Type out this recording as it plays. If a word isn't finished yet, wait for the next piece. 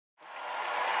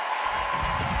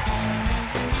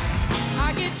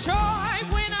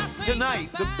Tonight,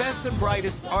 the best and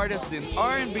brightest artists in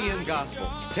R&B and gospel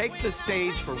take the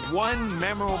stage for one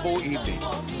memorable evening.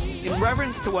 In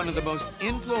reverence to one of the most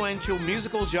influential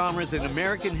musical genres in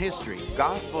American history,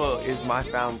 gospel is my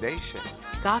foundation.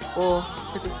 Gospel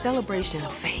is a celebration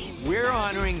of faith. We're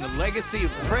honoring the legacy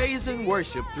of praise and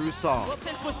worship through song. Well,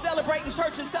 since we're celebrating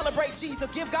church and celebrate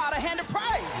Jesus, give God a hand of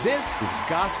praise. This is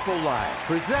Gospel Live,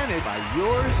 presented by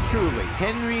yours truly,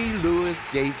 Henry Louis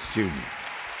Gates Jr.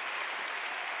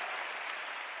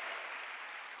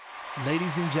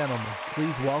 Ladies and gentlemen,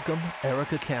 please welcome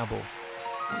Erica Campbell.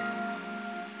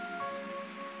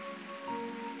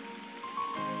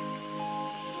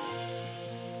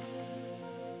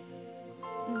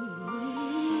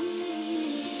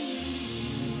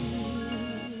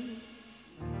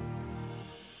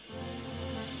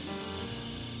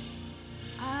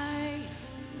 I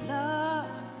love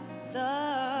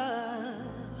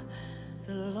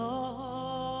the Lord.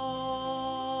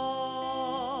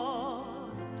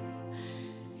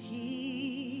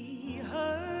 He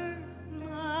heard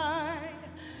my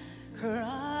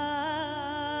cry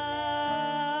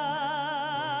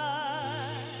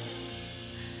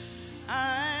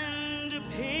and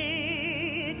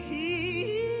pitied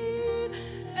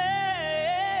every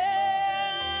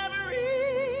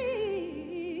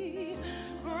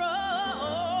groan.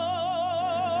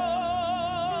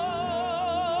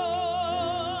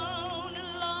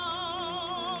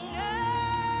 Long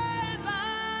as I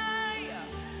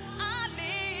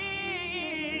live,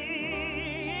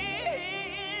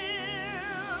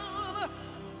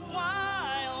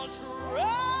 while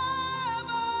trouble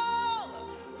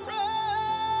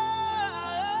rise,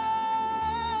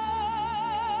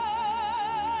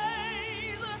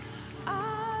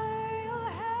 I'll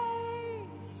hasten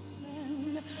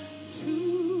to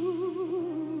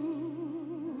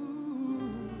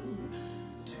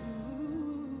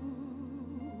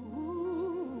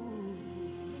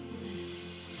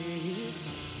His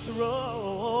throne.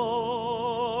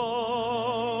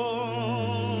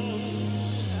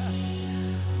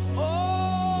 Oh,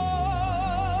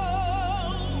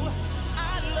 I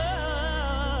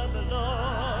love the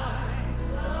Lord.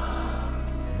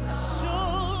 I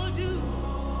sure do.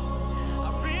 I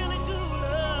really do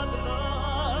love the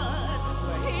Lord.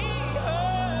 For He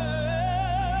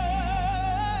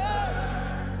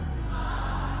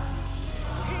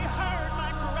heard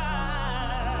my cry.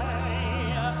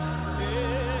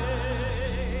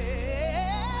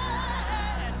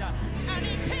 And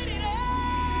He pitied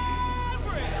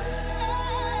every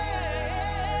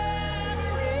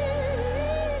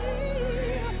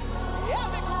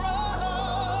groan.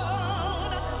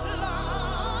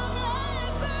 Long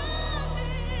as I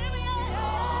live,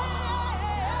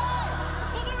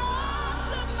 for the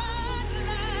rest of my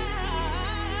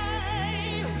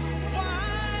life,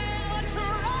 while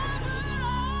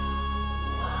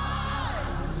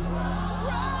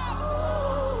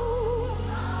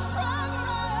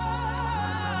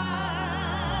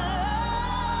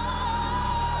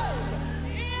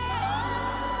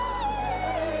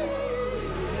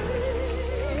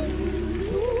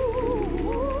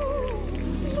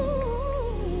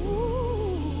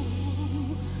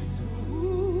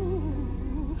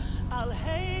I'll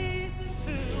hasten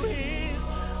to His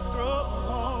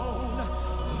throne.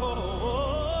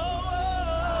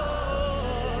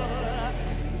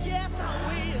 Yes, I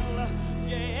will.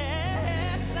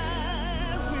 Yes, I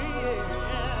will.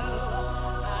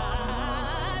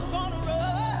 I'm gonna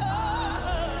run.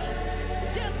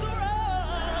 Yes,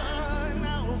 run.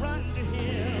 I'll run to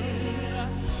Him,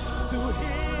 to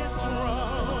His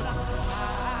throne.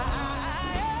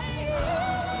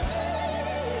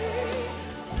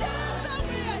 Yes, I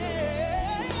will.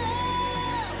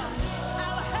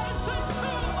 I'll hasten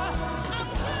to. I'm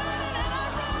running and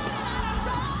I'm running and I'm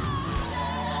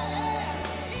running.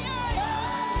 Yeah,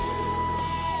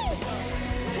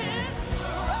 His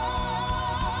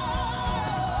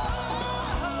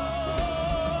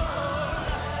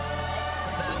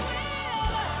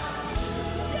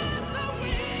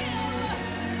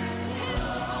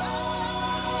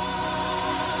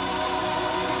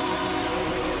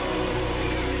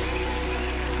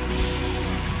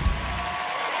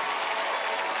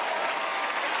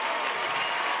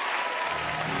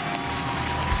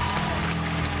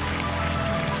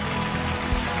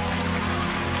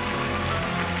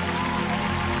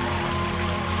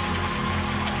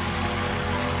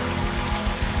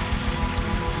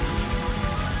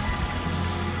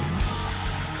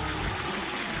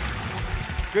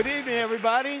Good evening,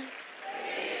 everybody.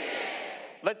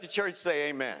 Let the church say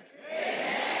amen.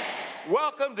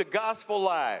 Welcome to Gospel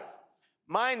Live.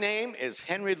 My name is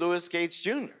Henry Louis Gates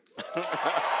Jr.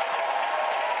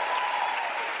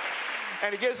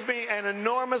 And it gives me an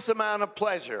enormous amount of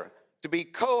pleasure to be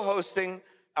co-hosting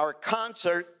our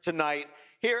concert tonight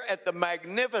here at the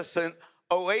magnificent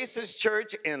Oasis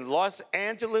Church in Los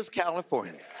Angeles,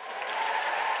 California.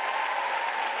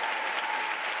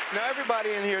 Now,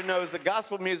 everybody in here knows that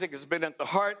gospel music has been at the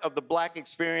heart of the Black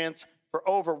experience for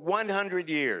over 100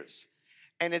 years.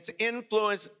 And it's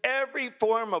influenced every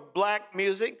form of Black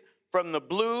music, from the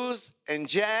blues and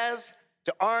jazz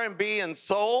to R&B and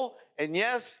soul, and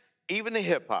yes, even to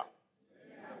hip hop.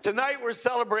 Tonight, we're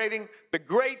celebrating the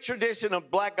great tradition of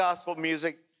Black gospel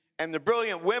music and the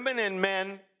brilliant women and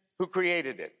men who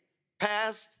created it,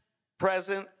 past,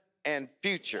 present, and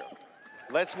future.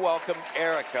 Let's welcome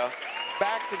Erica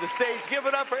back to the stage. Give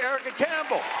it up for Erica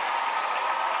Campbell.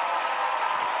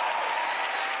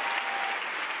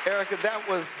 Erica, that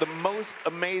was the most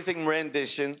amazing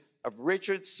rendition of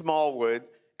Richard Smallwood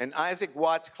and Isaac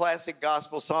Watts' classic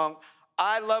gospel song,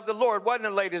 I Love the Lord, wasn't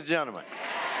it, ladies and gentlemen?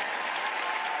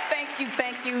 Thank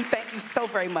you so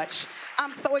very much.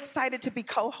 I'm so excited to be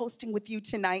co-hosting with you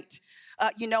tonight.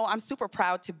 You know, I'm super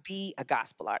proud to be a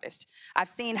gospel artist. I've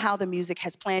seen how the music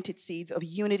has planted seeds of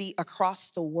unity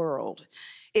across the world.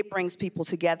 It brings people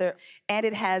together, and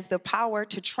it has the power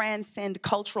to transcend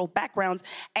cultural backgrounds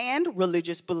and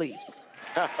religious beliefs.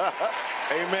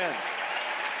 Amen.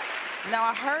 Now,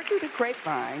 I heard through the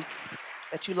grapevine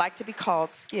that you like to be called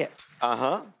Skip.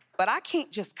 Uh-huh. But I can't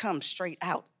just come straight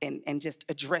out and just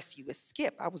address you as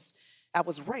Skip. I was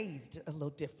raised a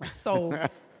little different. So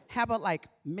how about like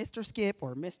Mr. Skip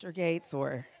or Mr. Gates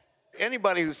or?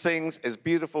 Anybody who sings as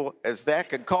beautiful as that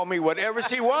can call me whatever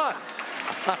she wants.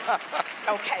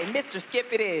 Okay, Mr.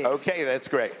 Skip it is. Okay, that's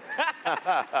great.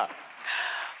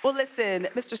 Well, listen,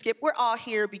 Mr. Skip, we're all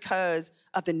here because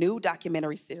of the new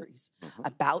documentary series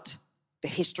about the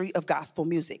history of gospel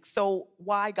music. So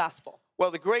why gospel?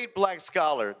 Well, the great Black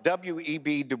scholar,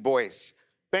 W.E.B. Du Bois,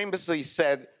 famously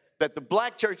said that the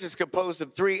Black church is composed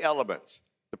of three elements: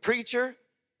 the preacher,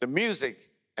 the music,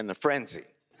 and the frenzy.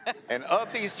 And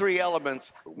of these three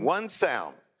elements, one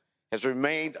sound has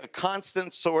remained a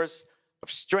constant source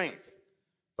of strength,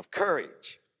 of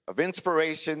courage, of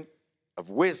inspiration,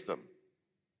 of wisdom,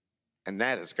 and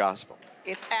that is gospel.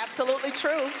 It's absolutely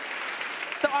true.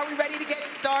 So are we ready to get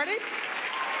it started?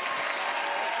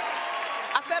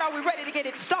 I said, are we ready to get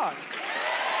it started?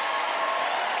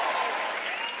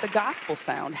 The gospel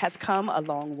sound has come a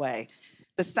long way.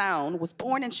 The sound was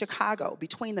born in Chicago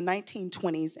between the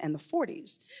 1920s and the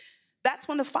 40s. That's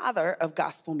when the father of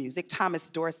gospel music,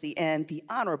 Thomas Dorsey, and the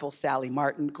Honorable Sally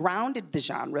Martin grounded the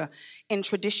genre in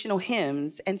traditional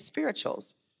hymns and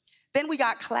spirituals. Then we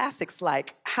got classics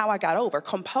like How I Got Over,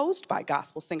 composed by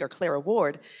gospel singer Clara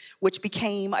Ward, which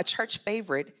became a church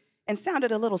favorite and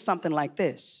sounded a little something like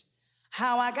this.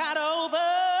 How I got over,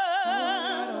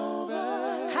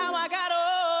 how I got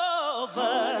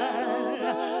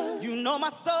over. You know my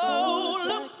soul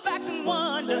looks back and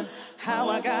wonder how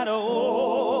I got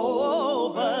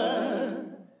over.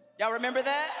 Y'all remember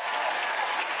that?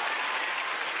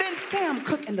 Then Sam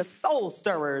Cooke and the Soul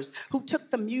Stirrers, who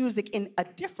took the music in a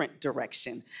different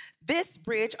direction. This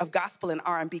bridge of gospel and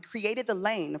R&B created the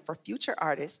lane for future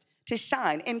artists to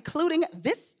shine, including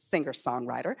this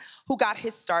singer-songwriter who got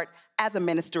his start as a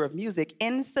minister of music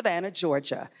in Savannah,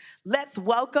 Georgia. Let's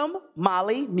welcome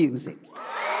Molly Music.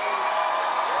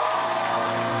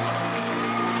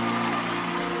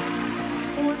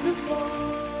 Wonderful.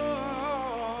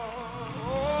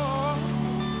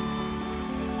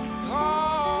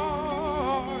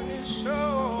 God is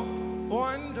so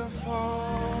wonderful.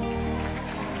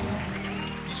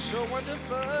 He's so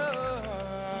wonderful.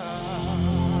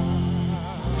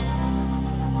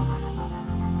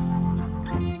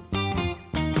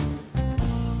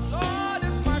 Lord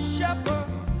is my shepherd.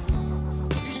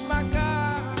 He's my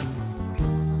God.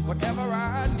 Whatever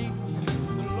I need,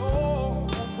 the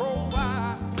Lord will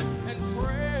provide. And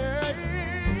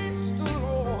praise the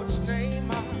Lord's name.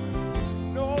 I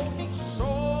know He's so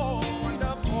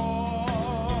wonderful.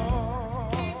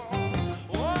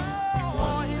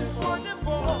 Oh, He's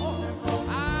wonderful.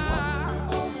 I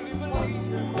really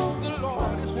believe the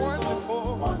Lord is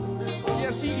wonderful.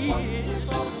 Yes, He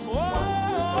is.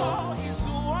 Oh, He's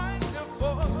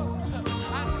wonderful.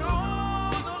 I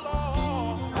know the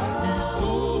Lord. He's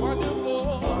so wonderful.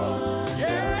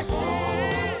 Yes, He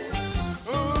is.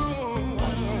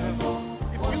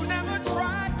 If you never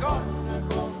tried God,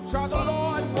 try the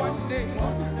Lord one day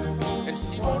and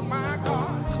see what my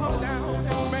God come down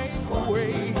and make a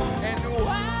way. And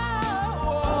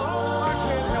wow, I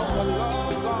can't help but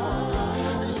love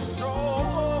God. He's so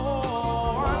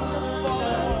wonderful.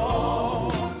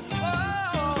 Oh,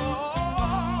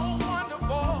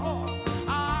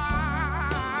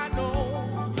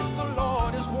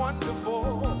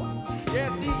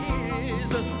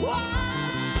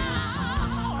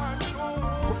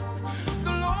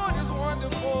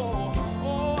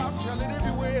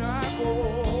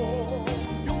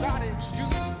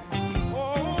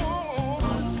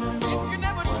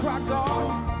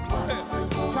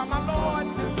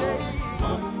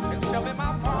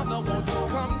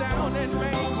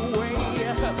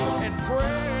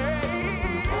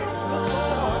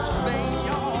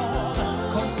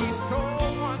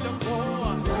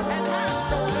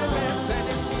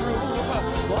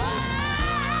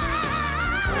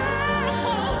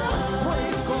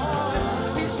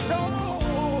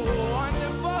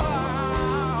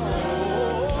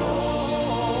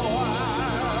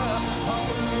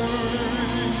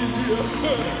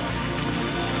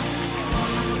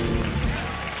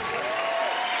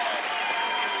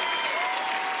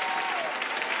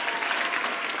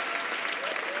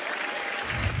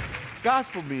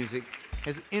 Gospel music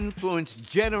has influenced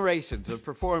generations of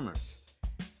performers.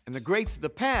 And the greats of the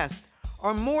past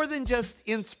are more than just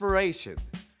inspiration.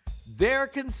 They're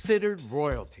considered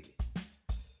royalty.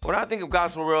 When I think of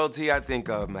gospel royalty, I think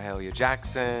of Mahalia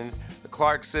Jackson, the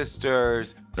Clark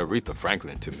sisters. Aretha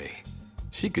Franklin to me.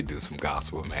 She could do some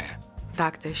gospel, man.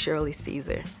 Dr. Shirley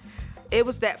Caesar. It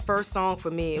was that first song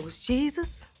for me. It was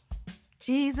Jesus,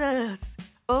 Jesus,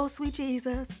 oh sweet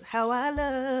Jesus, how I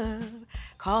love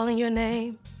calling your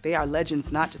name. They are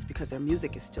legends not just because their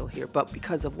music is still here, but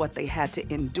because of what they had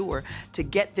to endure to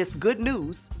get this good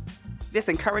news, this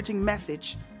encouraging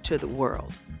message to the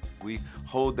world. We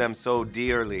hold them so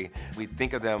dearly. We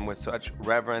think of them with such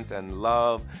reverence and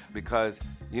love because,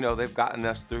 you know, they've gotten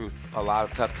us through a lot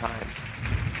of tough times.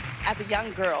 As a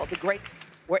young girl, the greats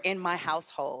were in my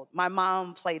household. My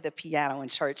mom played the piano in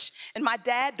church, and my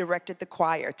dad directed the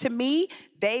choir. To me,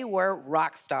 they were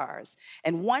rock stars.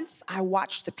 And once I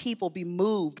watched the people be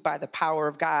moved by the power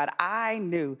of God, I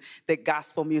knew that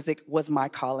gospel music was my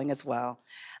calling as well.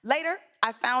 Later,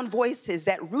 I found voices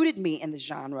that rooted me in the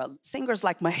genre. Singers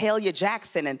like Mahalia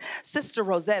Jackson and Sister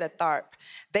Rosetta Tharpe.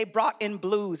 They brought in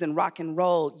blues and rock and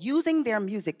roll, using their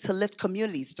music to lift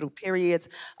communities through periods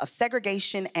of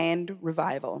segregation and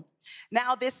revival.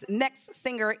 Now, this next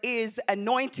singer is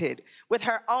anointed with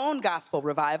her own gospel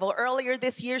revival. Earlier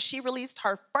this year, she released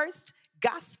her first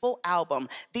gospel album,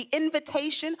 The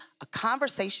Invitation, A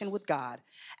Conversation with God.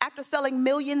 After selling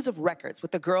millions of records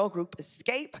with the girl group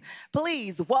Escape,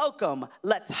 please welcome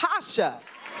Latasha.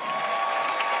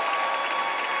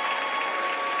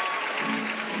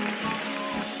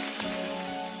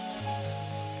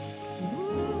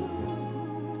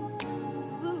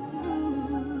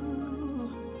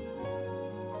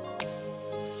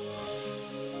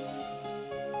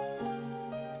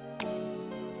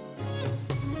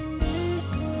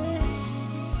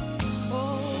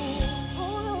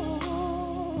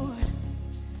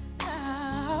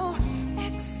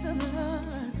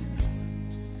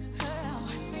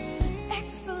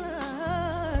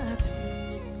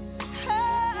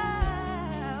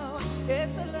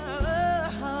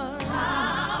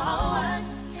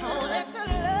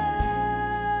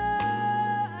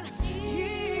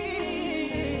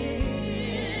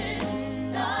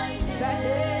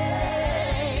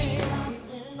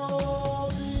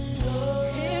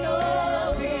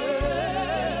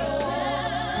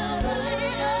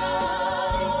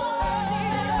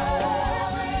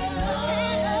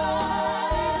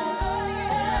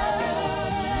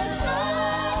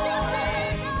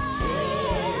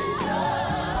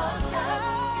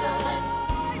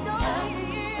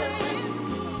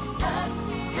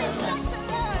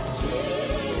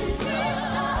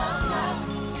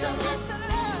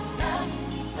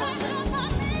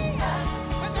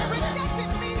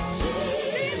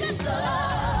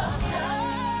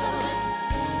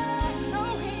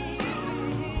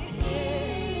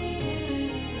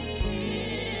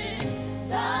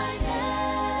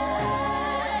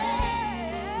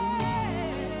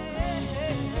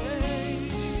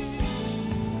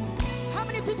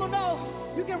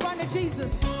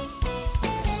 Jesus.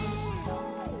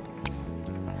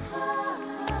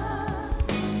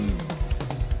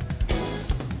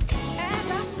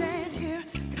 As I stand here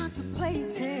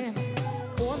contemplating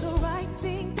on the right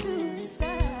thing to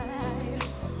decide,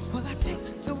 will I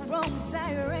take the wrong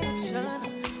direction?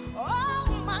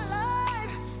 Oh, my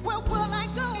life, where will I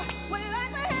go? What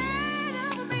lies ahead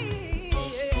of me?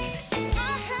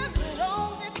 I have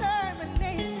strong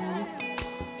determination,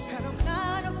 and I'm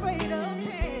not afraid of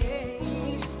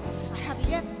change.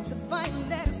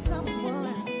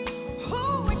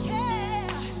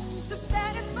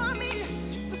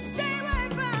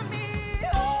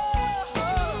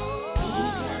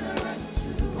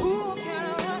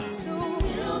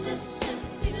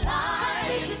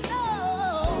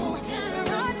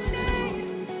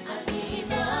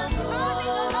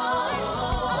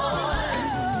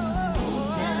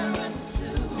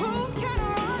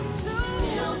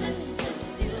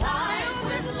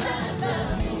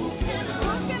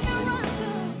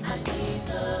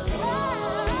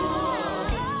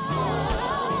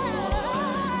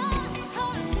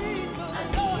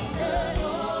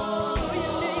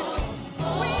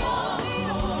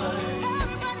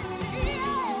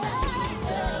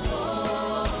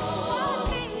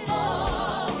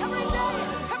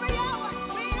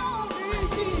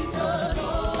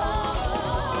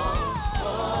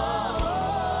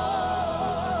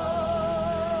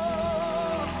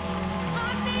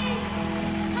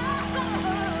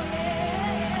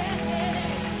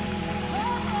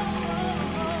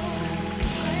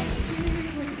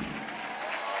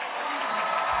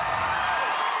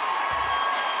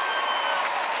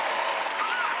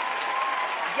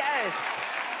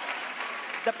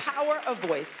 power of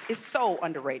voice is so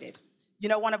underrated. You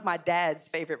know, one of my dad's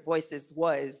favorite voices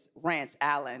was Rance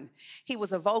Allen. He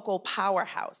was a vocal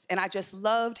powerhouse, and I just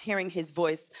loved hearing his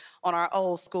voice on our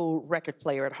old school record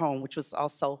player at home, which was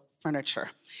also furniture.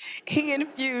 He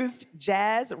infused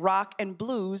jazz, rock, and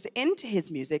blues into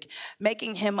his music,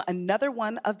 making him another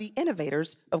one of the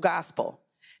innovators of gospel.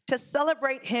 To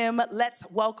celebrate him, let's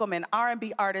welcome an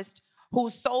R&B artist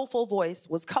whose soulful voice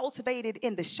was cultivated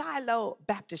in the Shiloh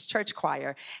Baptist Church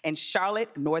Choir in Charlotte,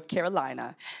 North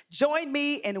Carolina. Join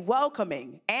me in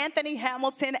welcoming Anthony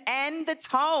Hamilton and the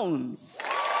Tones.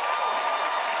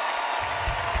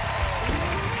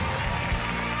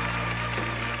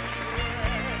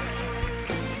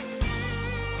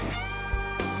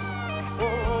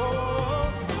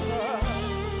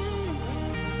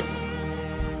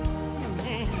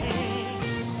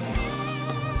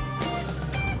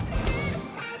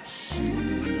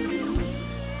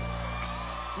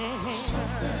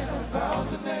 Something about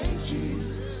the name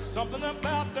Jesus. Something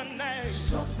about the name.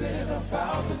 Something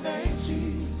about the name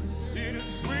Jesus. It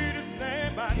is the sweetest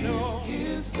name I know. It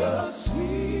is the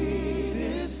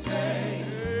sweetest name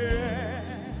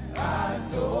I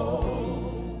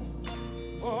know.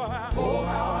 Oh,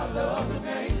 how I love the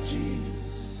name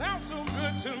Jesus. Sounds so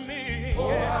good to me.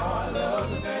 Oh, how I love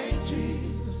the name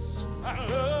Jesus. I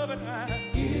love it.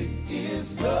 It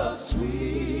is the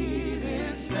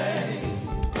sweetest name.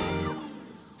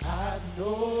 I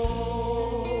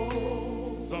know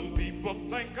some people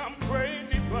think I'm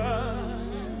crazy, but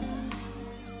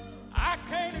I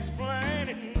can't explain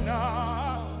it,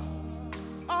 no.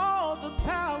 All the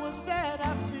powers that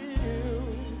I feel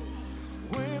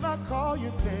when I call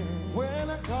your name, when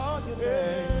I call your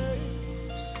name,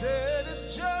 said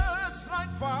it's just like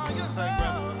fire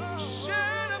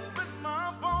shut up in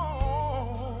my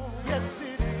bones. Yes,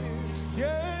 it is.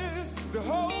 Yes, the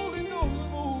Holy Ghost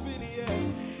moving here.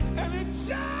 And it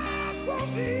shines for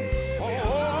me.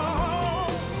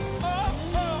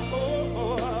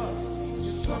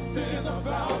 Something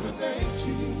about the name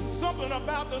Jesus. Something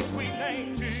about the sweet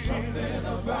name Jesus. Something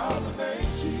about the name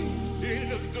Jesus.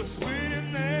 It is the sweetest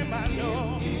name I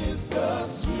know. It is the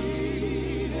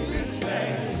sweetest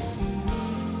name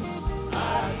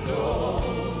I know.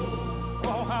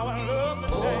 Oh, how I love the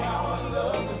name. Oh, how I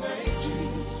love the name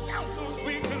Jesus. Sounds so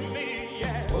sweet to me,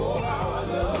 yeah. Oh, how I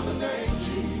love the name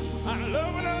Jesus. I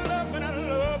love it, I love it, I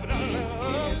love it, I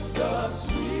love it. It's the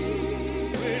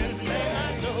sweetest name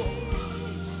I know.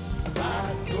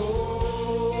 I know.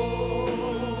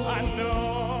 I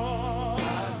know. I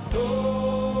know.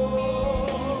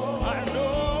 I know.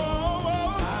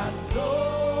 I know.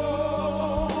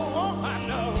 Oh, I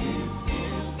know. It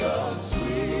is the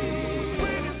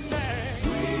sweetest name.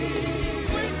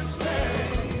 Sweetest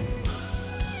name.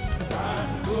 I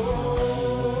know.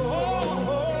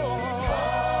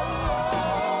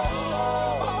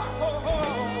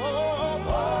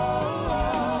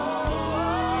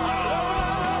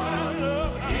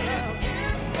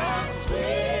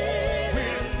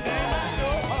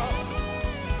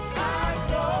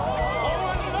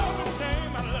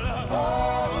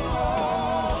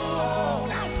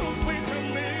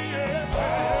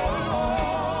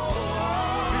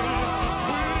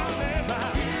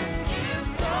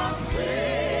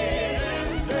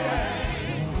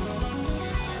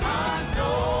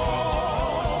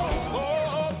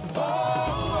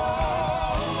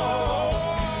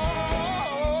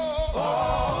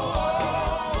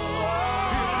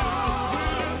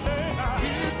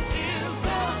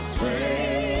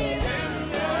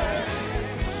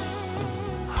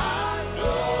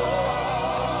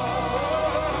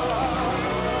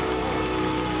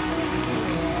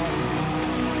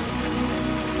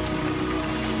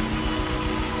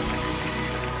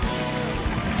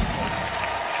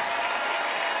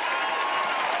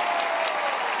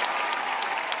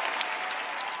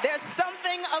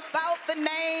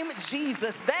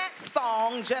 Jesus, that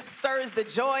song just stirs the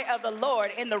joy of the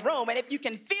Lord in the room. And if you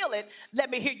can feel it, let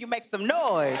me hear you make some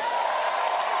noise.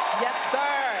 Yes,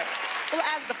 sir. Well,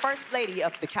 as the First Lady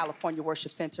of the California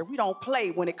Worship Center, we don't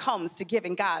play when it comes to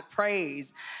giving God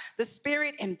praise. The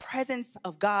spirit and presence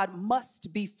of God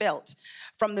must be felt.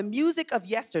 From the music of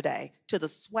yesterday to the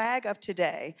swag of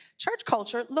today, church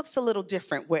culture looks a little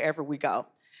different wherever we go.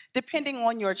 Depending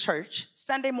on your church,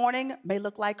 Sunday morning may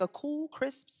look like a cool,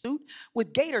 crisp suit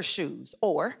with gator shoes,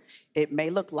 or it may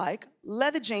look like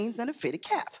leather jeans and a fitted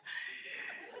cap.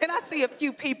 And I see a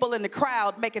few people in the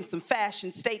crowd making some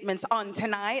fashion statements on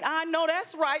tonight. I know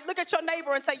that's right. Look at your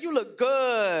neighbor and say, you look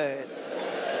good.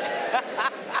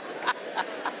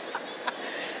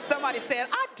 Somebody said,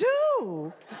 I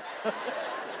do.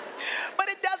 But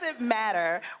it doesn't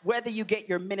matter whether you get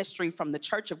your ministry from the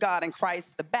Church of God in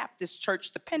Christ, the Baptist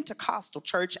Church, the Pentecostal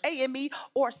Church, AME,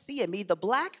 or CME, the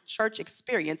Black church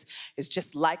experience is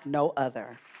just like no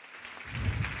other.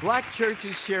 Black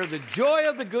churches share the joy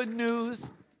of the good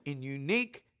news in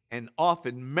unique and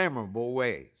often memorable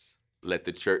ways. Let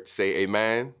the church say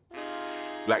amen.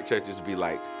 Black churches be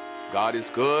like, God is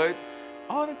good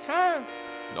all the time.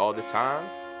 And all the time,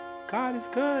 God is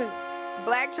good.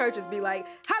 Black churches be like,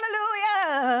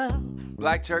 hallelujah.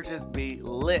 Black churches be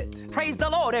lit. Praise the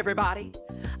Lord, everybody.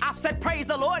 I said praise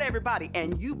the Lord, everybody,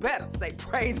 and you better say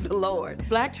praise the Lord.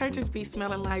 Black churches be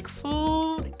smelling like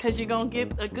food because you're going to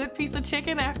get a good piece of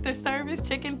chicken after service,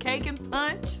 chicken, cake, and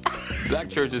punch. Black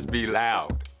churches be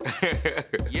loud.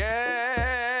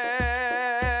 Yes!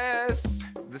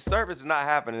 The service is not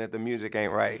happening if the music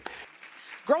ain't right.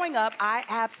 Growing up, I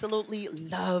absolutely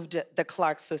loved the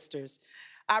Clark sisters.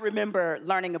 I remember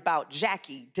learning about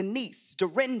Jackie, Denise,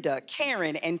 Dorinda,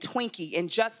 Karen, and Twinkie, and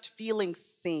just feeling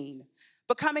seen.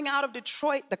 But coming out of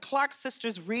Detroit, the Clark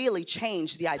sisters really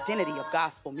changed the identity of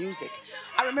gospel music.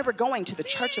 I remember going to the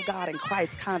Church of God in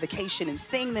Christ convocation and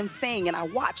seeing them sing, and I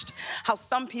watched how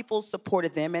some people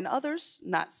supported them and others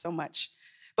not so much.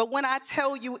 But when I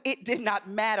tell you it did not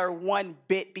matter one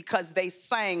bit because they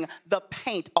sang the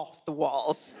paint off the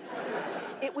walls.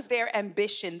 It was their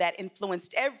ambition that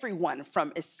influenced everyone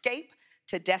from Escape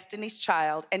to Destiny's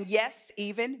Child, and yes,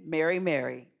 even Mary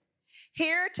Mary.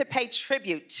 Here to pay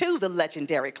tribute to the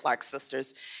legendary Clark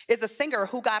sisters is a singer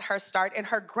who got her start in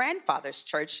her grandfather's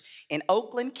church in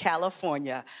Oakland,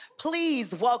 California.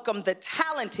 Please welcome the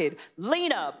talented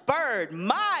Lena Bird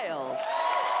Miles.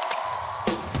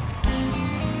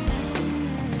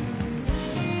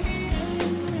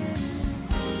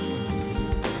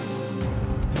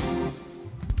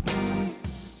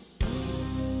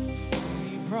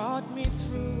 He brought me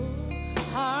through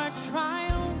hard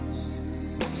trials.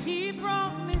 He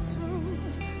brought me through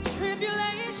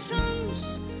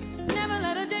tribulations. Never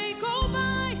let a day go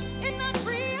by and not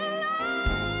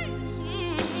realize.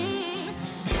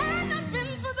 Had not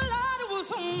been for the Lord who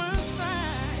was on my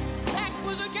side, back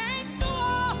was against the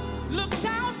wall, looked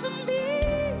out for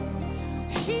me.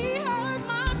 He heard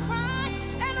my cry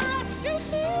and rescued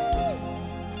me.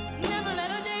 Never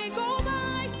let a day go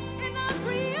by and not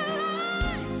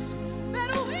realize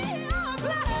that we are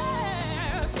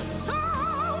blessed.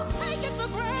 Don't take it for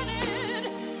granted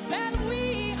that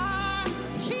we are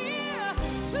here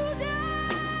today.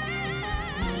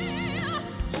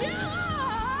 Just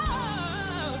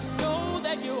know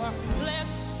that you are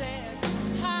blessed and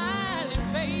highly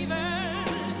favored.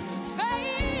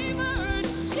 Favored.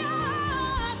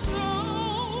 Just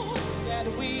know that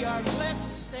we are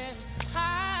blessed and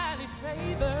highly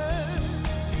favored.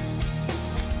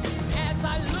 As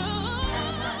I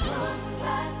look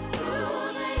back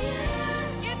through the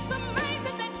years, it's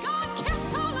amazing that God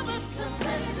kept all of us. It's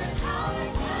amazing how He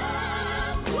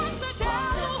kept what the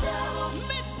devil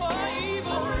meant for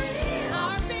evil.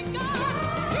 Our big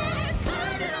God, He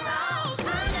turned it around,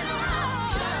 turned it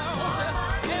around.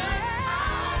 Yeah,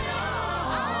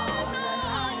 I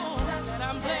know that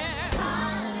I'm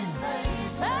blessed.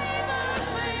 Favored,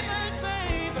 favored,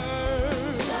 favored.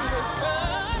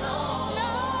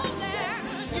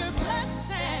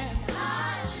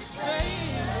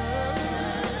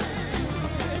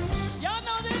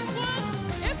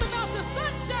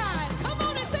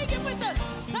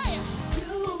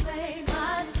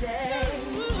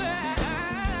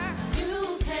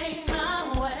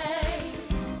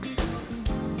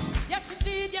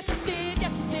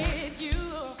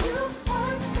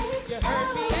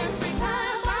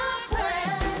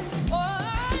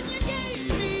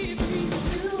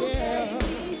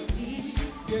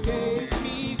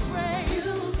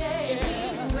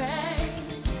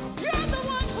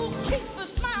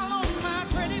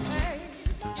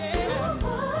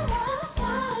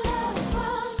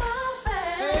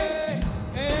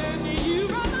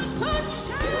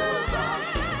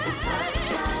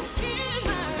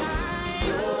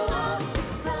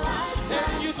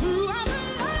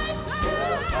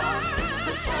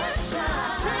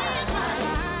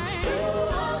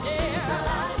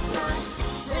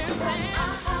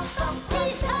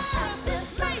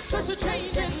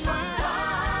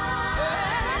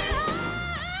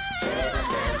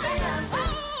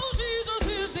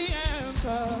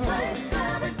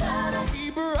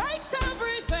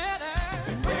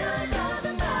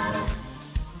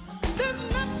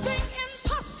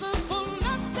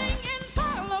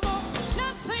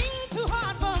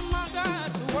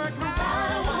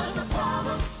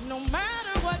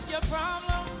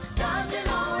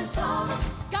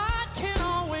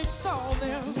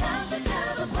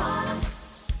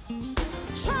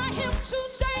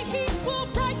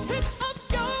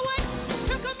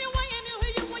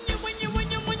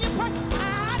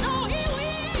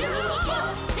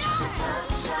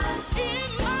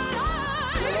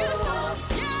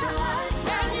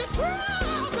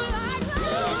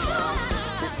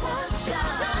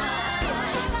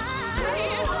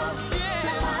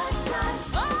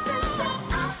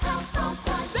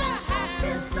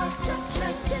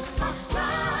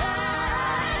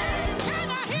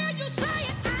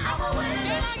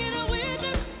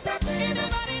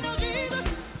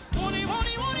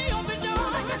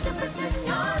 a difference in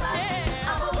your life.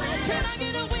 I'm a witness. Can I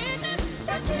get a witness?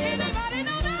 That Jesus. Anybody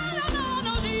know,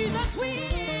 Jesus, we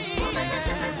will make a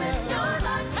difference in your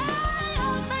life. Hey,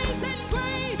 amazing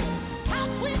grace, how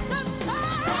sweet the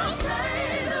sound. That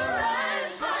saved a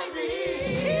wretch like me.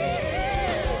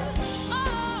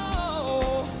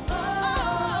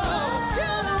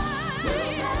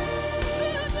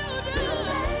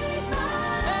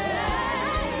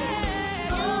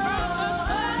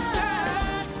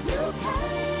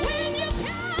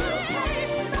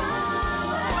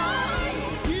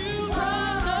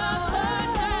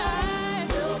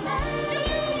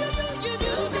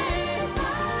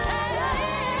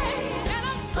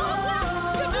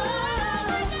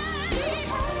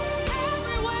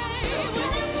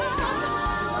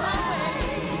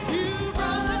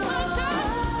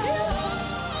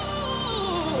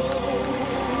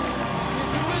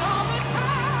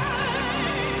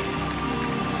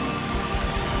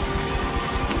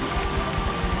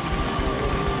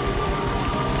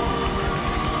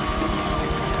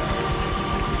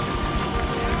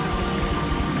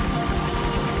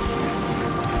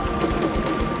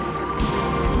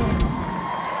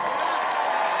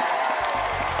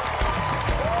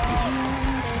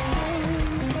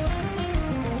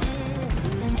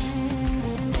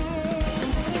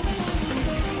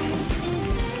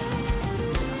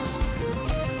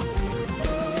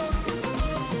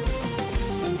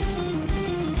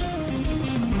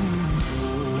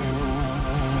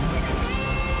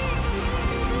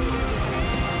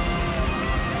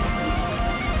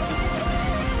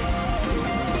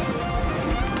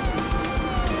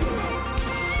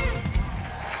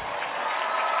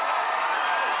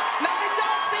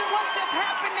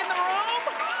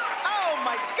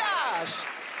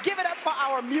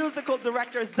 Musical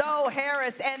director Zoe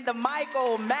Harris and the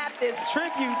Michael Mathis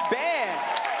Tribute Band.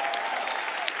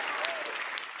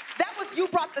 That was You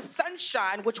Brought the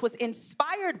Sunshine, which was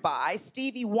inspired by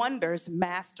Stevie Wonder's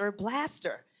Master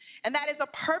Blaster. And that is a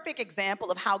perfect example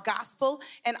of how gospel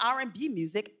and R&B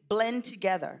music blend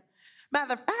together.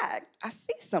 Matter of fact, I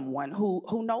see someone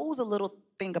who knows a little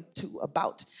thing or two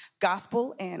about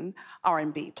gospel and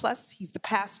R&B. Plus, he's the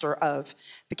pastor of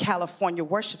the California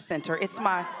Worship Center. It's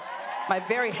my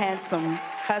very handsome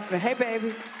husband. Hey,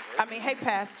 baby. Hey,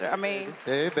 pastor. Hey,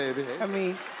 baby.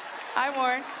 Hey. Hi,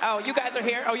 Warren. Oh, you guys are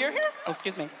here? Oh, you're here? Oh,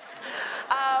 excuse me.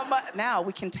 Now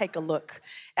we can take a look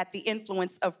at the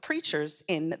influence of preachers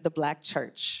in the Black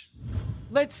church.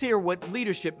 Let's hear what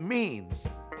leadership means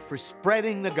for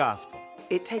spreading the gospel.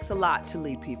 It takes a lot to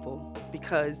lead people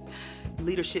because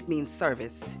leadership means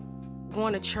service.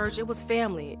 Going to church, it was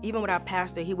family. Even with our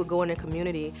pastor, he would go in the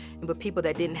community, and with people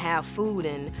that didn't have food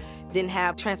and didn't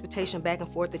have transportation back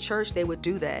and forth to church, they would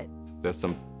do that. There's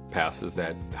some pastors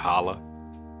that holler,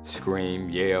 scream,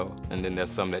 yell, and then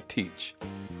there's some that teach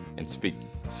and speak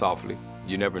softly.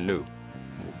 You never knew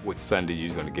which Sunday you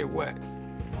was gonna get what.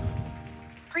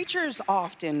 Preachers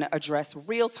often address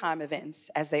real-time events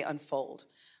as they unfold,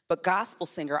 but gospel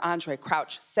singer Andre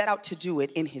Crouch set out to do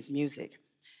it in his music.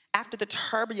 After the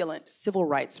turbulent civil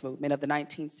rights movement of the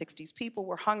 1960s, people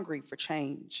were hungry for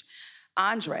change.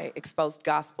 Andre exposed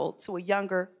gospel to a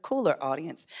younger, cooler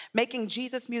audience, making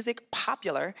Jesus music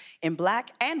popular in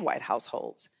Black and white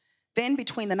households. Then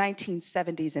between the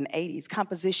 1970s and 80s,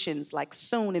 compositions like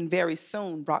Soon and Very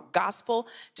Soon brought gospel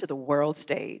to the world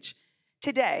stage.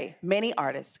 Today, many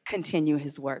artists continue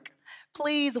his work.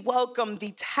 Please welcome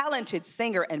the talented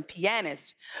singer and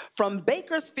pianist from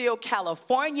Bakersfield,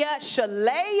 California,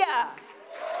 Shalaya.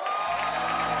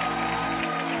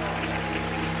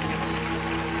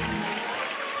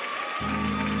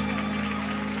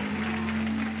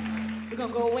 We're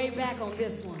gonna go way back on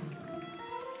this one.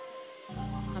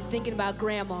 I'm thinking about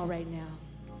Grandma right now.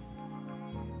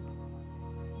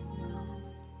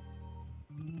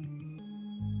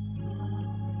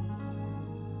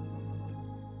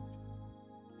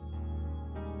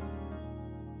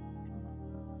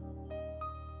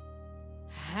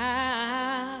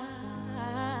 How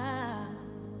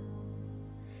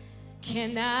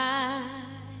can I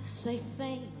say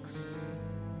thanks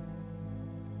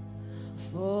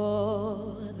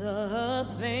for the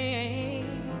things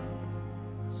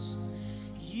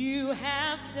you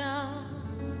have done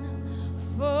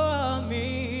for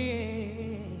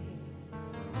me?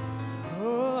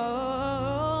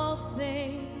 Oh,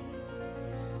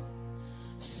 things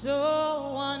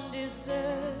so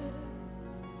undeserved,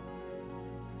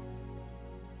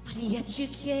 but yet you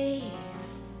gave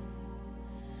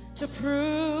to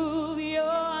prove your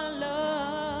love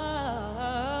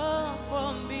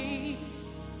for me.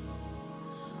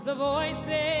 The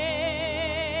voices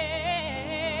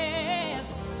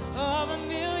of a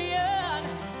million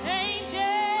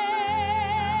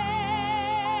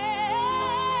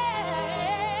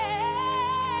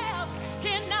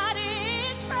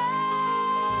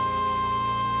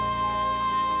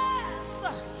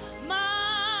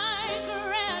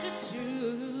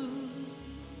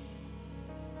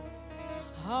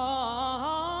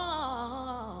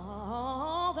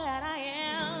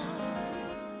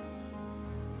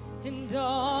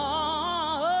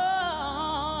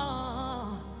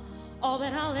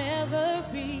that I'll ever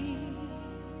be.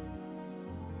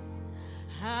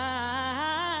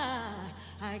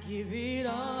 I give it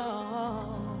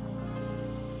all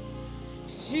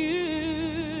to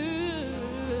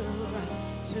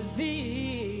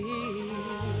thee.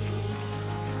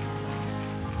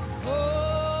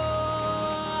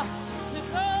 Oh, to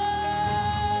God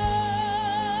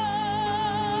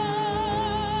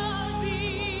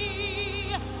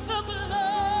be the glory,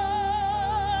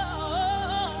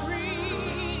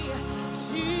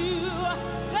 to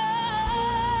God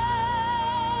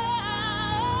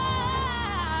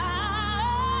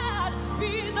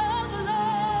be the glory,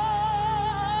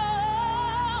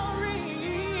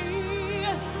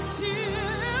 to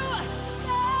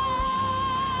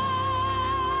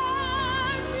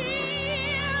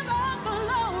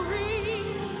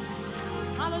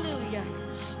hallelujah,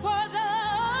 for the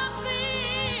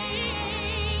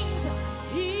things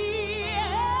he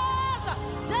has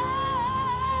done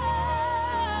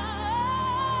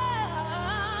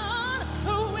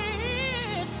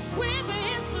with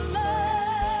his blood.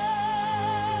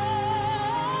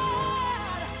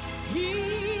 He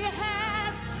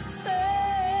has saved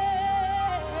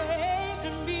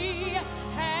me,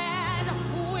 and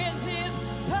with his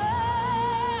power,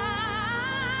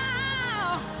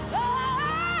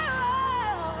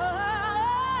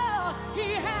 he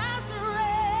has raised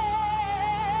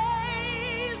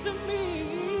me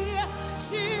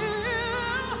to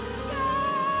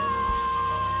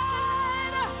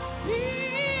God be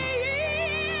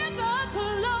the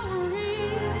glory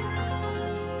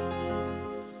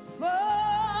for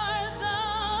the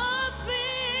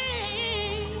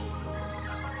things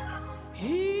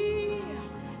he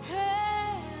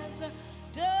has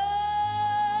done.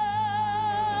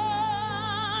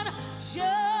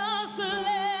 Just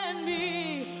let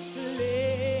me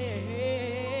live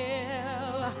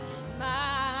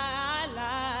my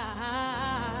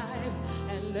life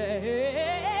and let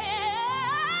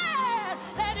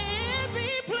it be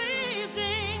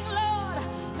pleasing, Lord.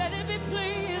 Let it be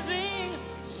pleasing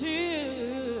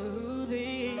to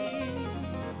thee.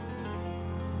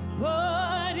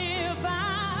 But if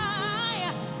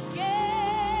I gain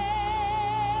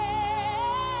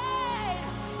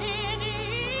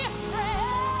any praise,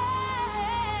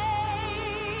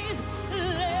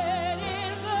 let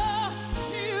it go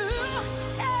to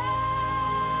Calvary.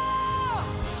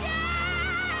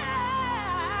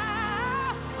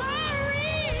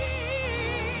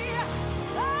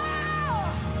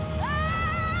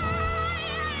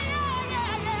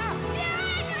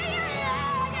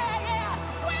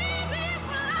 With his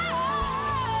blood,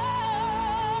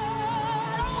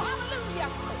 oh hallelujah,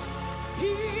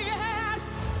 he has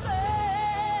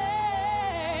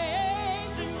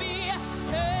saved me,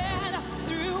 and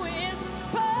through his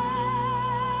power,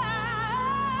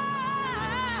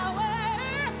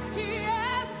 he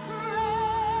has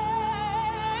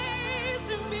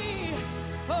raised me.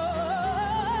 Oh,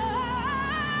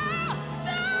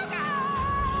 to God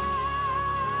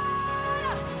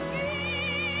be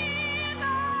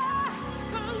the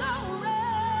glory.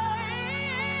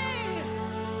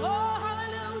 Oh,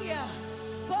 hallelujah.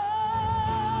 For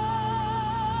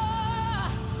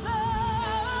the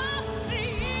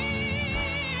things,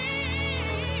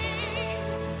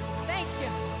 thank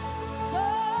you.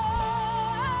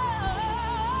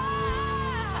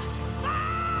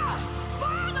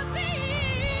 For the things.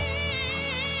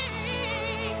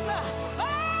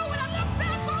 Oh, when I look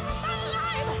back over my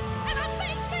life and I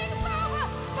think things over,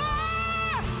 for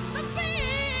the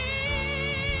things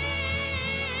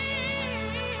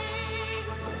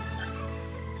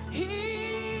he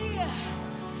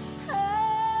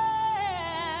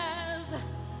has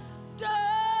done.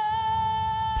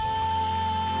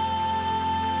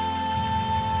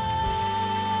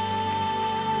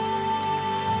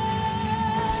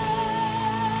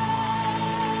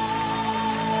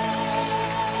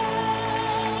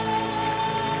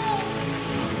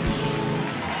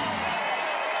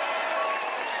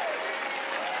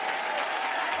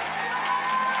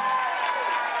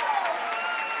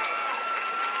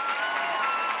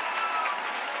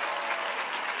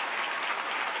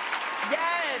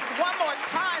 Yes, one more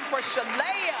time for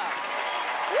Shalaya.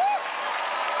 Woo!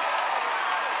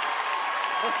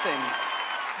 Listen,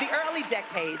 the early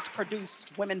decades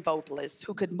produced women vocalists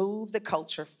who could move the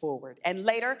culture forward, and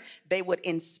later they would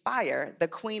inspire the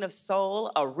queen of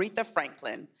soul, Aretha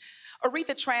Franklin.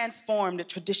 Aretha transformed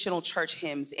traditional church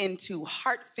hymns into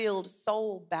heart-filled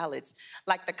soul ballads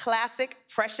like the classic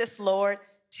Precious Lord,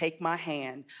 Take My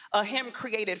Hand, a hymn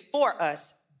created for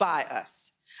us by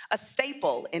us. A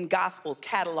staple in gospel's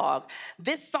catalog,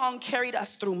 this song carried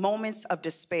us through moments of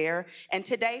despair and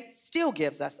today still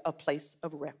gives us a place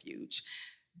of refuge.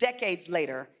 Decades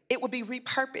later, it would be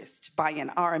repurposed by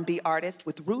an R&B artist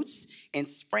with roots in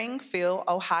Springfield,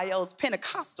 Ohio's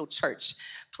Pentecostal church.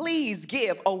 Please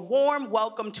give a warm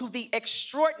welcome to the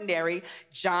extraordinary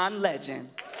John Legend.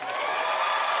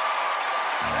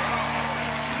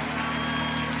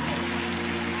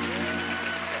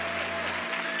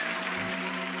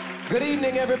 Good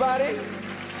evening, everybody.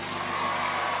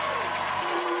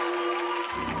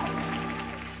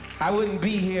 I wouldn't be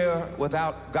here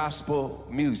without gospel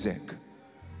music.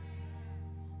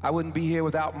 I wouldn't be here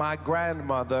without my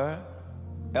grandmother,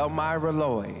 Elmira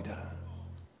Lloyd.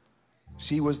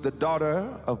 She was the daughter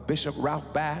of Bishop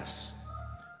Ralph Bass,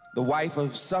 the wife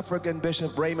of suffragan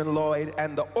Bishop Raymond Lloyd,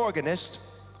 and the organist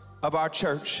of our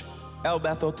church, El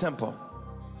Bethel Temple.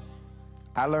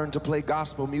 I learned to play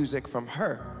gospel music from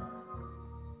her.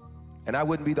 And I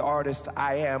wouldn't be the artist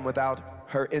I am without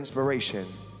her inspiration,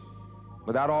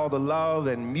 without all the love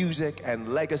and music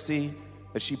and legacy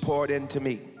that she poured into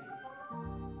me.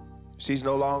 She's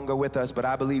no longer with us, but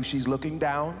I believe she's looking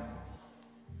down.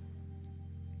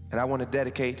 And I want to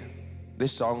dedicate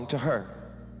this song to her.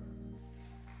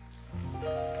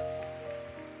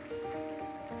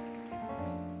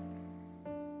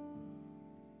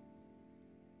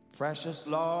 Precious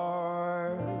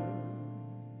Lord,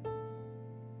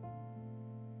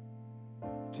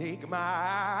 take my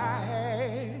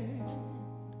hand,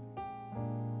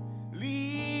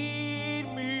 lead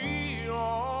me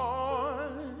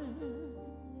on,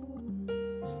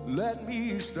 let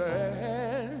me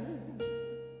stand.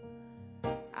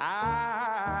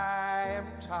 I am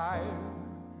tired,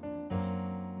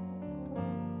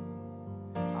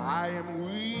 I am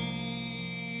weak,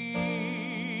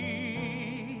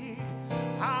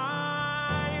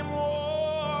 I am worn.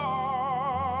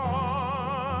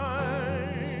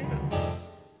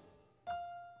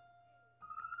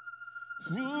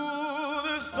 Through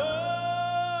the storm,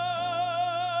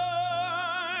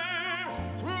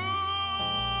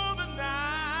 through the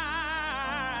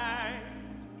night,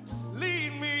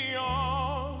 lead me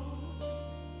on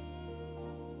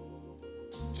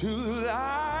to the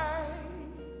light.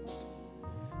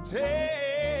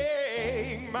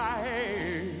 Take my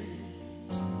hand,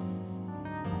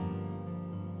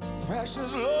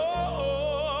 precious Lord,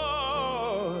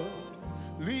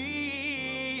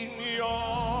 lead me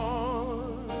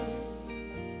on.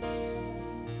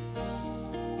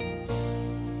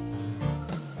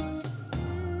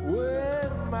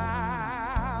 When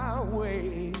my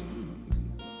way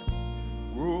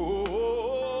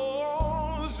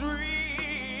grows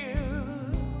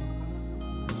real,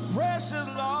 precious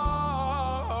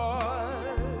Lord,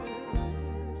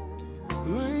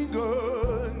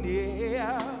 linger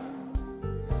near.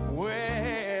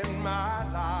 When my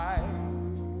life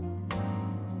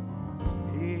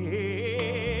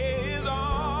is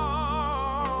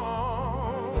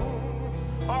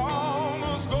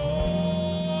almost gone,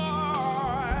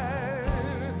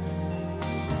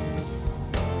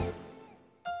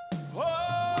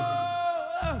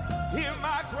 oh, hear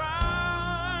my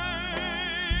cry,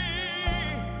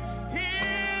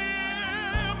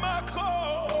 hear my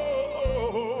call,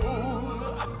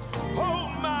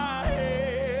 hold my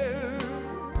hand,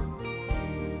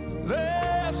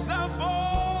 lest I fall,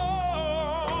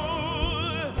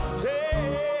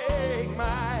 take my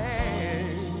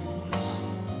hand,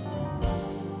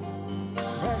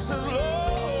 precious Lord,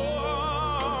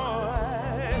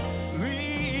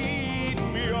 lead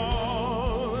me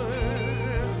on.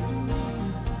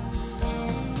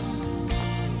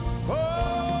 Oh,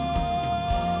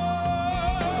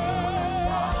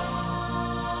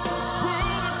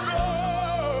 through the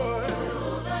storm,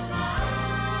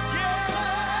 yeah,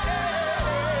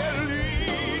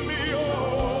 lead me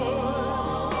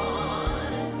on.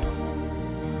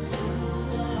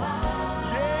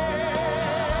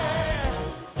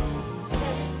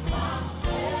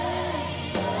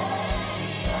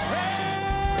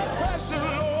 Precious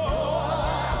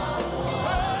Lord,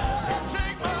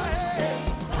 take my hand.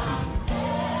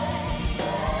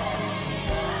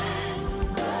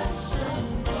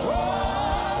 Oh,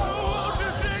 won't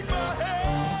you take my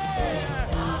hand?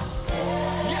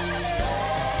 Yeah.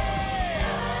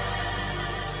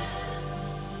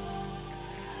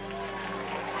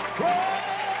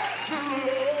 Precious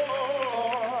Lord,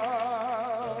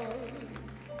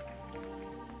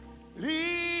 lead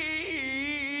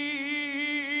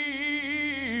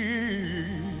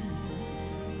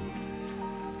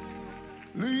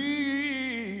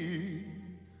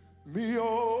me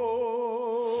on.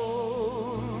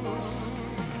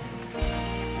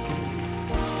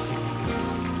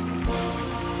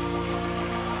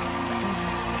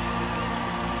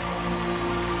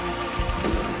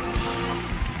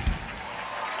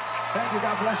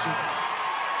 God bless you.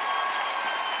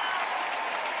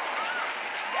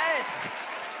 Yes.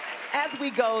 As we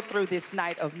go through this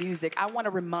night of music, I want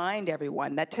to remind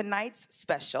everyone that tonight's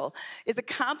special is a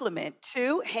compliment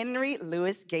to Henry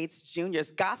Louis Gates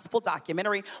Jr.'s gospel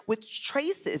documentary, which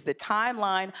traces the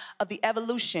timeline of the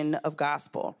evolution of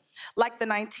gospel. Like the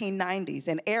 1990s,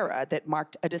 an era that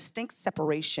marked a distinct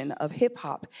separation of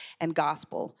hip-hop and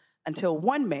gospel until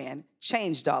one man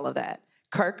changed all of that,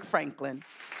 Kirk Franklin.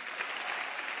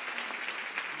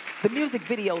 The music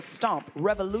video Stomp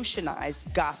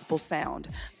revolutionized gospel sound,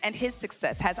 and his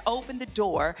success has opened the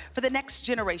door for the next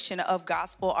generation of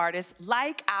gospel artists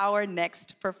like our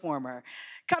next performer.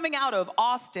 Coming out of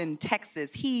Austin,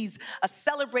 Texas, he's a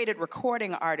celebrated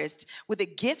recording artist with a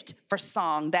gift for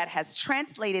song that has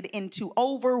translated into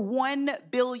over 1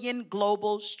 billion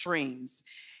global streams.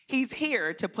 He's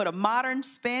here to put a modern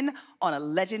spin on a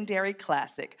legendary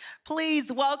classic.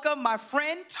 Please welcome my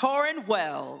friend Torrin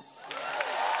Wells.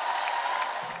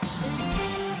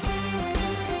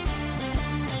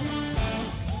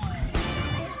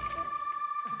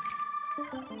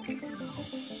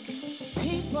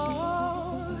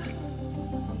 People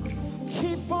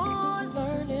keep on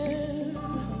learning.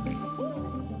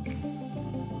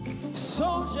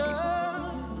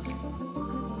 Soldiers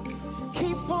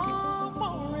keep on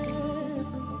warring.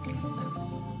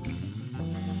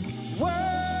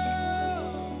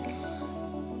 World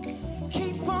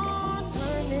keep on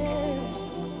turning.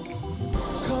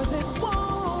 'Cause it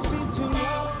won't be too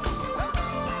long.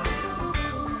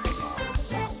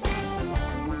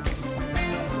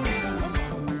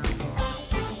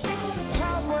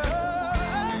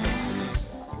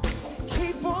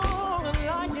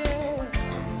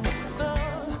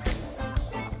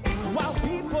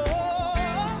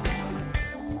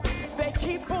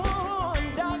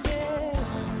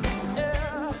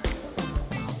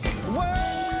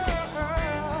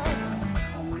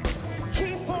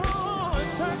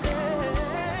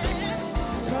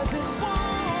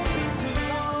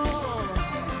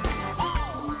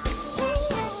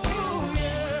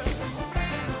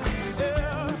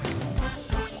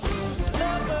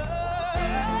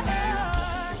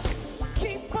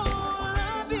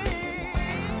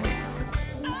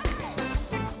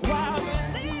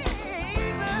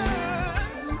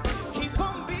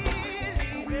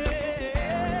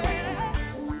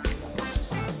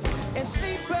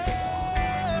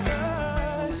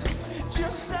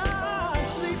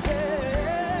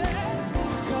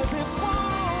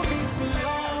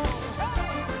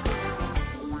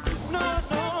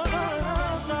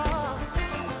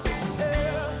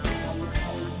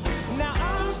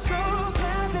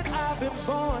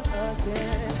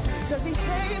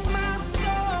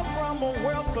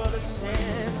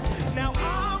 Now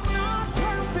I'm not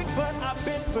perfect, but I've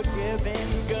been forgiven.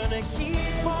 Gonna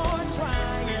keep on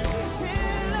trying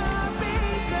till I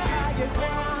reach the higher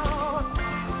ground.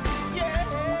 Yeah,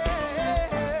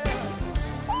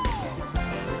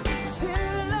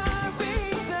 till I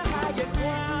reach the higher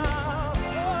ground.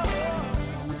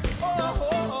 Oh,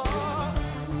 oh, oh.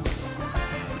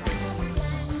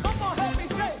 Come on, help me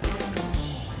say.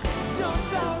 Don't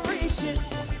stop reaching.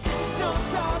 Don't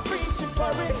stop reaching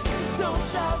for it. Don't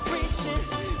stop reaching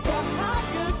for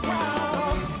higher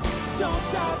ground. Don't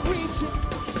stop reaching.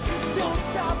 Don't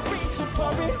stop reaching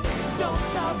for it. Don't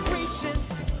stop reaching.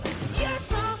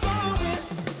 Yes, I'm going.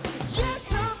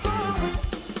 Yes, I'm going.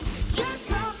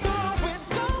 Yes, I'm going.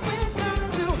 Going up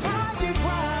to higher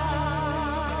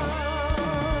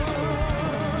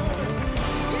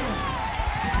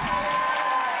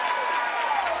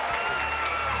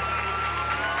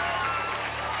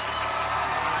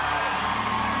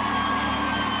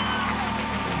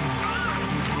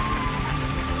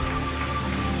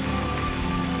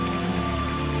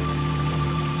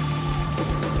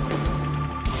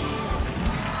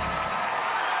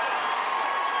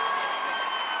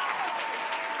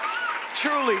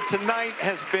Truly, tonight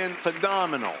has been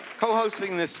phenomenal.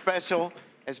 Co-hosting this special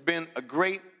has been a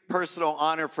great personal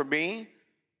honor for me,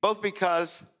 both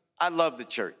because I love the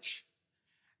church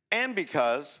and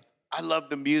because I love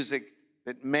the music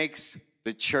that makes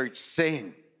the church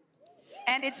sing.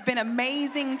 And it's been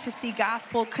amazing to see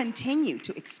gospel continue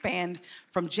to expand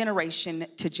from generation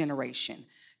to generation.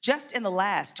 Just in the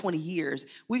last 20 years,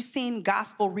 we've seen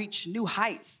gospel reach new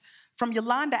heights. From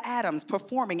Yolanda Adams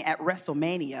performing at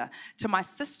WrestleMania to my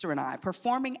sister and I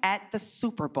performing at the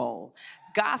Super Bowl.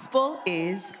 Gospel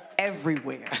is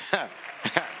everywhere.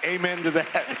 Amen to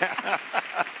that.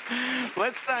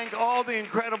 Let's thank all the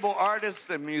incredible artists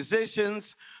and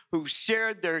musicians who've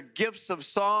shared their gifts of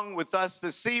song with us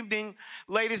this evening,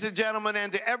 ladies and gentlemen,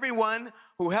 and to everyone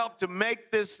who helped to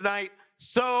make this night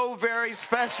so very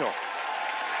special.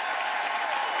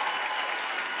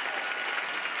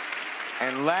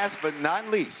 And last but not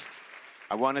least,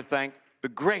 I want to thank the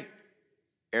great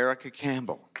Erica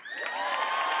Campbell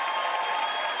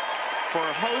for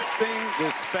hosting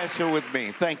this special with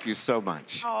me. Thank you so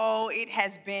much. Oh, it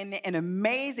has been an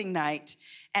amazing night,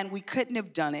 and we couldn't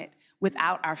have done it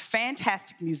without our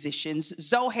fantastic musicians,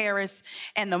 Zoe Harris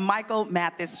and the Michael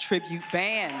Mathis Tribute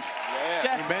Band. Yeah,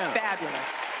 just amen.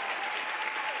 Fabulous.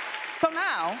 So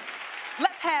now,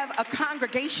 let's have a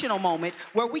congregational moment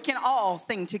where we can all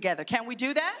sing together. Can we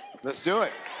do that? Let's do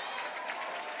it.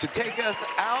 To take us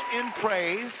out in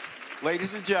praise,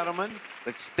 ladies and gentlemen,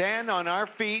 let's stand on our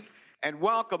feet and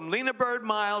welcome Lena Bird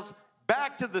Miles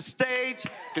back to the stage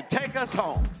to take us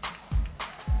home.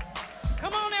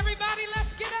 Come on, everybody,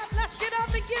 let's get up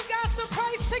and give God some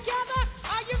praise together.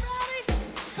 Are you ready?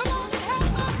 Come on and help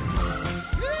us.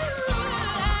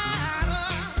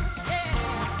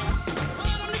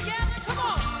 Put them together, come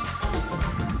on.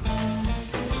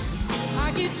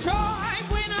 I get joy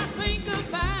when I think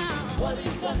about what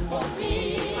He's done for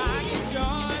me. I get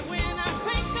joy when I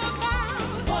think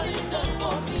about what He's done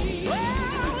for me.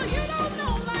 Well, you don't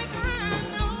know like I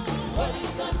know what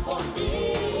He's done for me.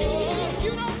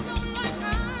 You don't know like I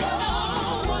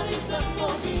know what He's done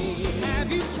for me. Have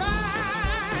you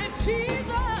tried Jesus?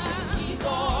 He's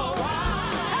all right.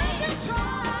 Have you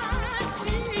tried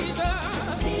Jesus?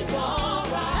 He's all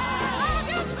right. Have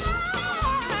you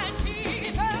tried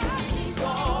Jesus? He's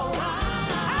all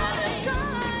right. Have you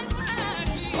tried my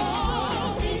Jesus?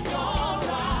 Oh, He's all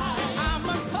right. I'm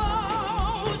a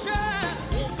soldier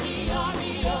in the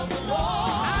army of the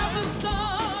Lord. I'm a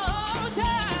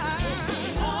soldier in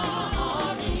the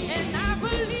army, and I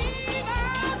believe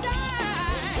I'll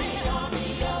die in the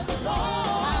army of the Lord.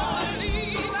 I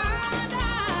believe I'll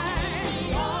die in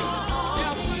the army.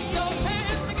 Now put those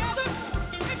hands together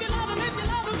if you love Him, if you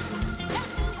love Him.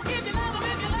 Yeah, if you love Him,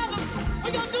 if you love Him.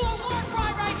 We're gonna do a war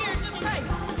cry right here. Just say,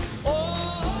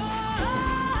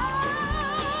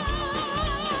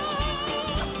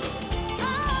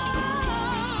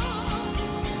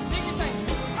 Then you say,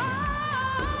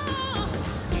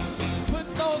 put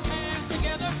those hands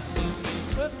together.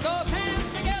 Put those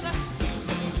hands together.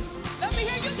 Let me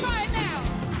hear you try it now.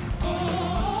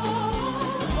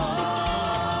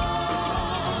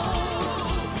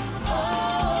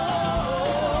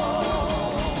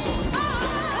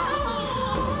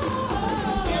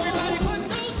 Everybody put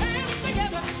those hands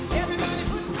together. Everybody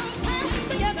put those hands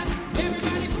together.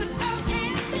 Everybody put those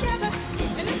hands together.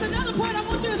 And there's another part I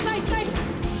want you to say. Say,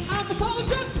 I'm a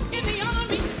soldier in the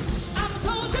army. I'm a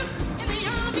soldier in the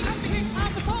army. Come here.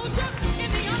 I'm a soldier in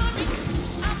the army.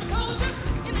 I'm a soldier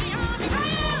in the army.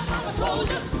 I am. I'm a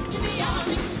soldier in the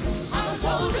army. I'm a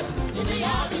soldier in the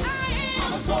army. I am.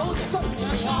 I'm a soldier in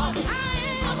the army. I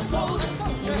am. I'm a soldier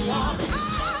in the army.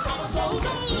 I'm a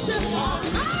soldier in the army.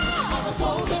 I'm a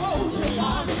soldier in the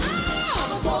army.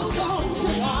 I'm a soldier in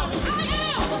the army. I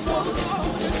am. I'm a soldier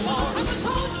in the army.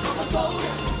 I'm a soldier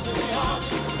in the army.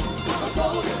 I'm a soldier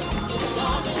in the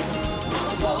army. I'm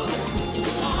a soldier in the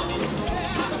army.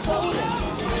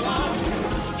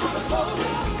 I'm a soldier in the army. I'm a soldier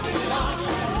in the army.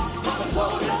 I'm a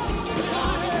soldier in the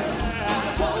army. I'm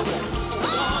a soldier in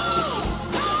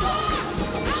the army.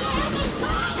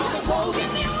 I'm a soldier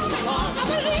in the army. I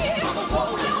believe I'm a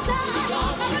soldier in the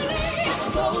army. I believe I'm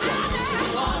a soldier in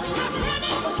the army. I'm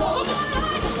running. I'm a soldier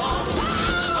in the army.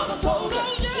 I'm a soldier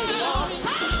in the army.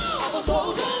 I'm a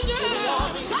soldier in the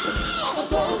army. I'm a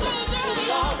soldier in the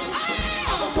army.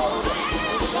 I'm a soldier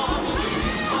in the army.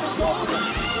 I'm a soldier in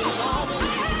the army.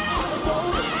 I'm a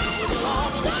soldier in the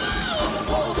army. I'm a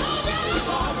soldier in the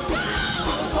army.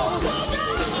 I'm a soldier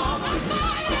in the army.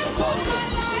 I'm a soldier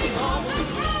in the army.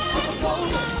 I'm a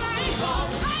soldier in the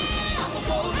army.